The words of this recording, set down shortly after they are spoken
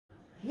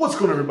What's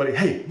going on, everybody?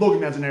 Hey, Logan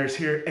Manzanares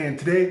here, and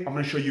today I'm going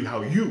to show you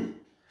how you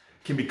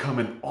can become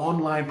an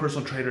online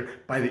personal trainer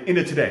by the end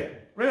of today.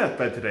 Maybe not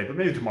by today, but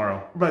maybe tomorrow,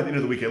 or by the end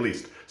of the week at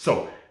least.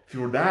 So, if you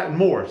want that and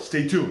more,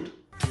 stay tuned.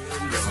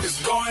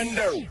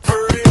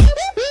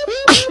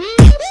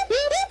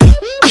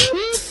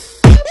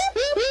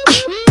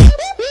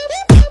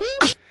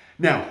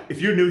 Now, if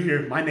you're new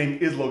here, my name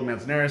is Logan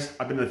Manzanares.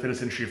 I've been in the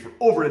fitness industry for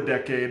over a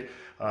decade,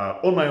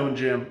 own my own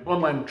gym,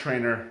 online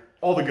trainer,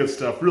 all the good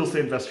stuff, real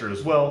estate investor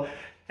as well.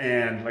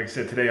 And like I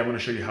said, today I'm going to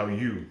show you how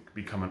you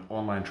become an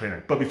online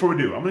trainer. But before we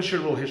do, I'm going to share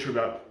a little history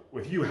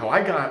with you how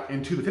I got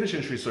into the fitness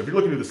industry. So if you're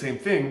looking to do the same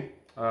thing,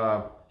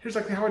 here's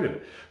exactly how I did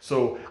it.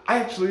 So I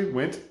actually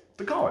went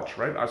to college,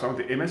 right? So I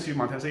went to MSU,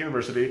 Montana State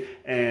University,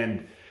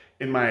 and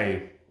in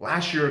my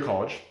last year of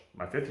college,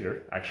 my 5th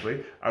year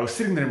actually, I was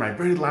sitting there in my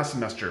very last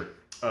semester,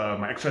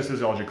 my exercise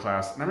physiology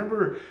class, and I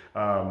remember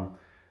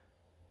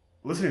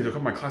listening to a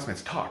couple of my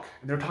classmates talk,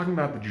 and they were talking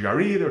about the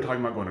GRE, they were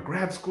talking about going to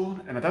grad school,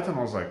 and at that time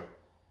I was like,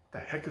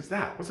 what the heck is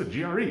that? What's a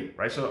GRE,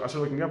 right? So I started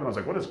looking up and I was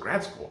like, what is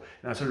grad school?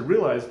 And I started to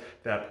realize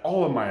that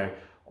all of my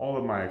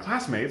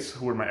classmates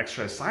who were in my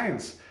exercise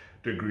science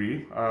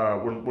degree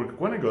were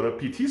going to go to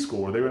PT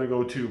school, or they were going to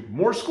go to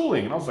more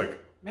schooling. And I was like,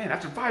 man,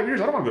 after 5 years,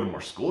 I don't want to go to more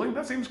schooling.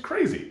 That seems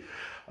crazy.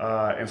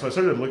 And so I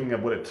started looking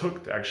at what it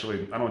took to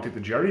actually, I don't want to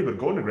take the GRE, but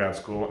go into grad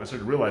school. And I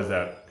started to realize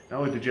that not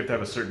only did you have to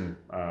have a certain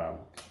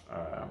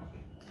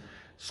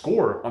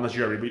score on this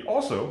GRE, but you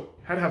also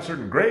had to have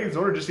certain grades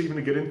in order just even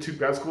to get into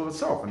grad school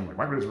itself. And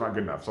my grades were not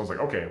good enough. So I was like,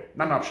 okay,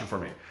 not an option for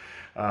me.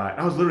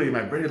 I was literally in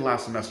my very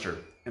last semester,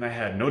 and I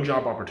had no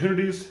job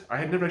opportunities. I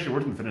had never actually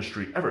worked in the fitness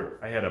industry ever.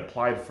 I had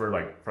applied for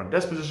like front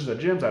desk positions at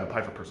gyms. I had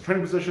applied for personal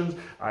training positions.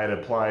 I had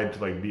applied to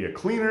like be a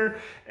cleaner,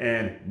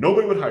 and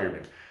nobody would hire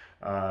me.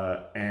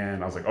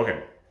 And I was like,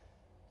 okay,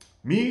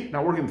 me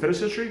not working in the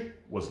fitness industry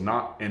was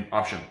not an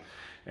option.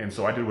 And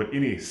so I did what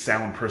any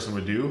sound person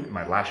would do in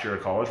my last year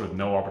of college with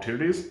no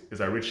opportunities,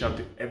 is I reached out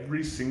to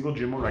every single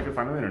gym owner I could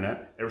find on the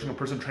internet, every single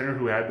personal trainer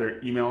who had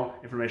their email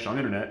information on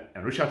the internet,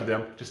 and I reached out to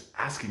them just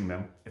asking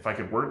them if I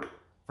could work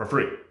for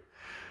free.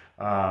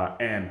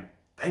 And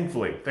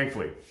thankfully,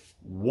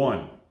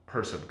 one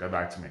person got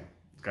back to me.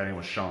 This guy named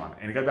was Sean,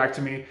 and he got back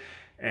to me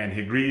and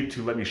he agreed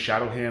to let me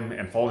shadow him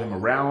and follow him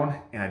around,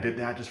 and I did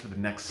that just for the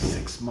next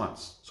 6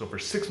 months. So for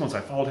 6 months,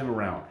 I followed him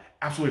around,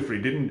 absolutely free,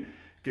 didn't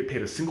get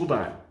paid a single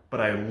dime, but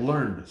I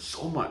learned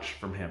so much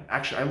from him.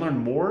 Actually, I learned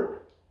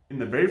more in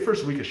the very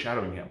first week of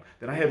shadowing him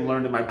than I had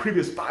learned in my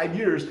previous 5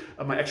 years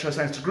of my exercise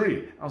science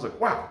degree. I was like,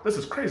 wow, this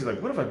is crazy.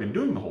 Like, what have I been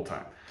doing the whole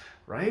time,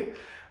 right?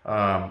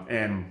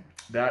 And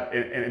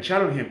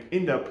shadowing him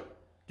ended up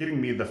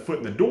getting me the foot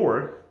in the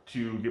door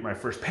to get my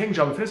first paying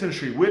job in the fitness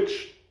industry,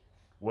 which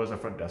was a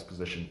front desk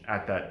position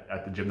at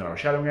the gym that I was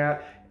shadowing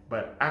at.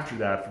 But after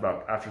that,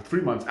 after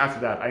 3 months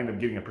after that, I ended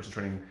up getting a personal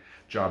training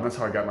job. And that's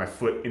how I got my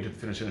foot into the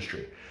fitness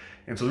industry.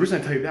 And so the reason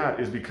I tell you that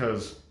is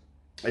because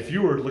if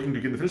you were looking to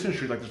get in the fitness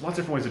industry, like there's lots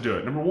of different ways to do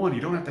it. Number one,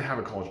 you don't have to have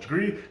a college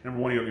degree. Number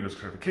one, you don't need a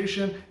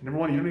certification. Number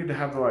one, you don't need to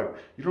have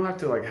you don't have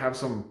to have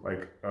some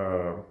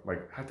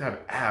have to have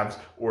abs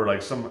or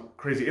like some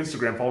crazy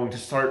Instagram following to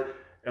start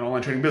an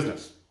online training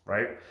business,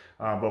 right?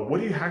 But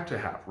what do you have to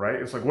have, right?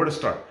 It's like where to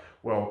start.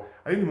 Well,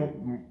 I think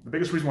the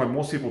biggest reason why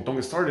most people don't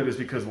get started is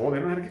because, well, they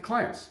don't know how to get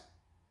clients,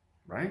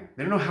 right?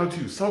 They don't know how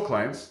to sell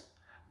clients.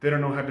 They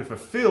don't know how to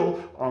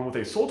fulfill on what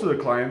they sold to their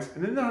clients,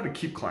 and they don't know how to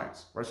keep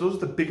clients, right? So those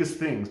are the biggest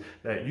things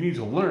that you need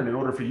to learn in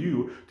order for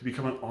you to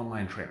become an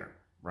online trainer,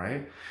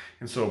 right?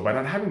 And so by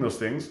not having those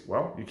things,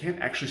 well, you can't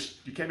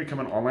become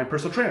an online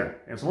personal trainer.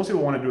 And so most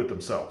people want to do it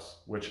themselves,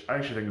 which I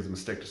actually think is a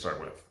mistake to start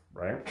with,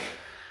 right?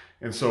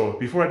 And so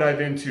before I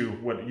dive into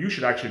what you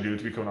should actually do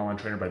to become an online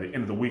trainer by the end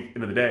of the week,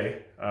 end of the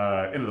day,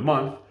 end of the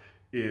month,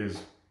 is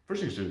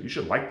first thing you should do, you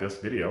should like this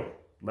video.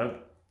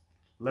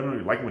 Let me know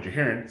you like what you're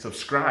hearing.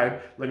 Subscribe.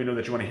 Let me know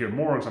that you want to hear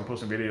more, because I'm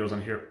posting videos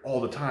on here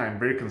all the time.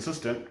 Very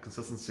consistent.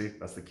 Consistency,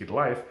 that's the key to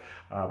life.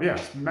 But yeah,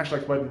 smash the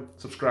like button,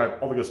 subscribe,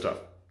 all the good stuff.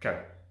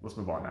 Okay, let's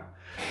move on now.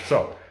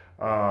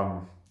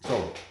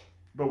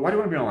 But why do you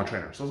want to be an online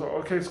trainer? So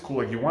okay, it's cool.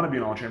 Like you want to be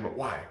an online trainer, but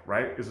why,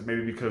 right? Is it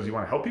maybe because you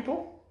want to help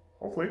people?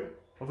 Hopefully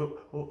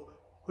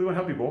you want to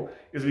help people.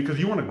 Is it because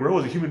you want to grow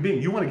as a human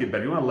being? You want to get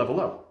better. You want to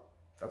level up.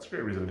 That's a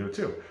great reason to do it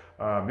too.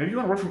 Maybe you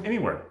want to work from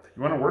anywhere.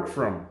 You want to work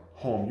from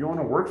home. You want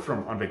to work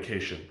from on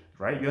vacation,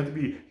 right? You have to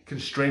be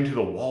constrained to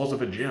the walls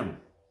of a gym.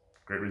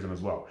 Great reason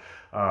as well.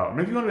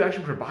 Maybe you want to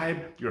actually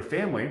provide your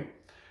family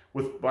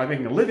by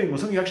making a living with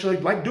something you actually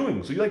like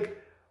doing. So you look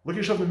at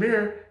yourself in the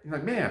mirror and you're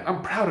like, man,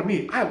 I'm proud of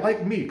me. I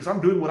like me because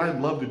I'm doing what I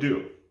love to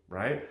do,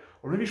 right?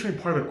 Or maybe you're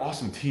being part of an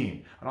awesome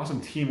team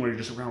where you're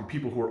just around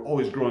people who are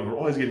always growing, who are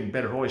always getting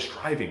better, who are always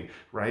striving,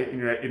 right? And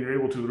you're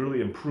able to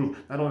really improve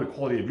not only the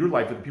quality of your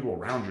life, but the people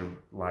around your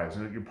lives.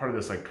 And you're part of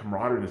this like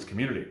camaraderie, this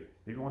community.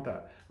 Maybe you want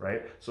that,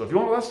 right? So if you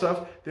want all that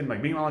stuff, then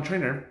like being an online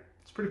trainer,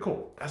 it's pretty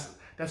cool. That's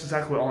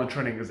exactly what online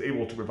training is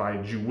able to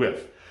provide you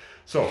with.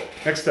 So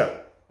next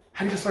step,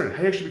 how do you get started? How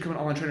do you actually become an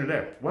online trainer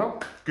today?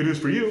 Well, good news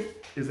for you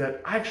is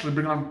that I actually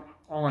bring on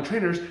online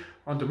trainers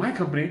onto my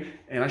company,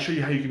 and I show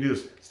you how you can do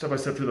this step by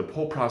step through the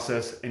whole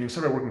process, and you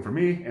start by working for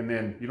me. And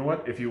then, you know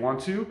what? If you want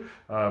to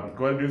go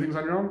ahead and do things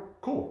on your own,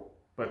 cool.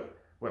 But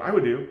what I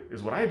would do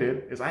is what I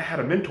did is I had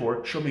a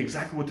mentor show me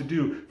exactly what to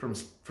do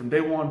from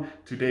day one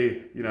to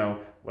day,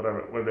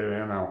 whatever they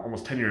are now,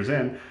 almost 10 years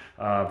in,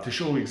 to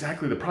show you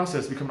exactly the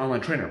process to become an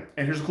online trainer.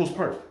 And here's the coolest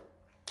part.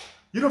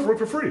 You don't have to work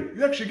for free.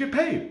 You actually get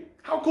paid.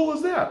 How cool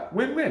is that?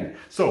 Win-win.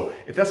 So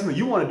if that's something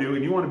you want to do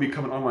and you want to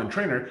become an online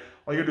trainer,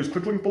 all you gotta do is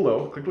click the link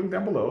below, click the link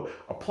down below,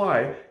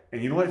 apply,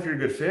 and you know what? If you're a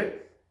good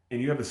fit and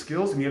you have the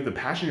skills and you have the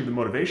passion, you have the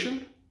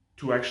motivation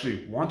to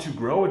actually want to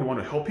grow and want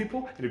to help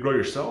people and to grow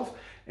yourself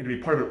and to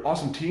be part of an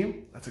awesome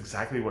team, that's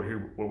exactly what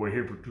we're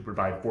here to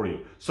provide for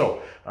you.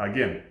 So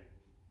again,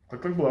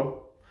 click the link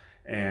below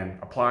and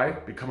apply,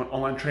 become an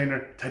online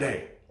trainer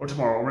today or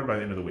tomorrow or maybe by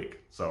the end of the week.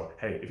 So,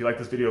 hey, if you like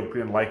this video,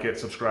 please like it,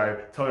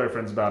 subscribe, tell your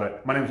friends about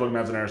it. My name is Logan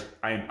Manzanares.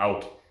 I am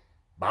out.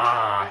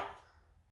 Bye.